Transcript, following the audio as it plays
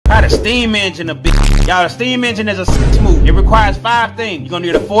got a steam engine, a bitch. Y'all, a steam engine is a smooth. It requires 5 things. You're gonna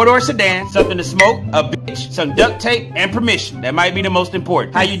need a 4-door sedan, something to smoke, a bitch, some duct tape, and permission. That might be the most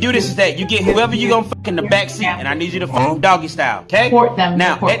important. How you do this is that you get whoever you gonna fuck in the back seat, and I need you to fuck doggy style, okay?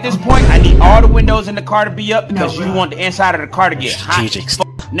 Now, at this point, I need all the windows in the car to be up because you want the inside of the car to get hot.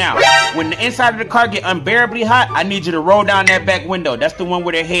 Now, when the inside of the car get unbearably hot, I need you to roll down that back window. That's the one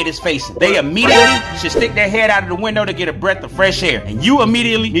where their head is facing. They immediately should stick their head out of the window to get a breath of fresh air. And you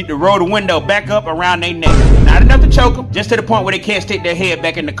immediately need to roll the window back up around their neck. Not enough to choke them, just to the point where they can't stick their head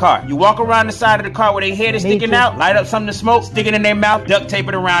back in the car. You walk around the side of the car where their head is sticking out, light up something to smoke, stick it in their mouth, duct tape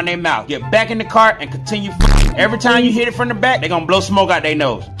it around their mouth. Get back in the car and continue f***ing. Every time you hit it from the back, they gonna blow smoke out their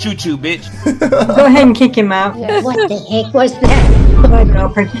nose. Choo-choo, bitch. Go ahead and kick him out. What the heck was that? I don't know,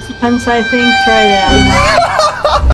 participants, I think. Try that.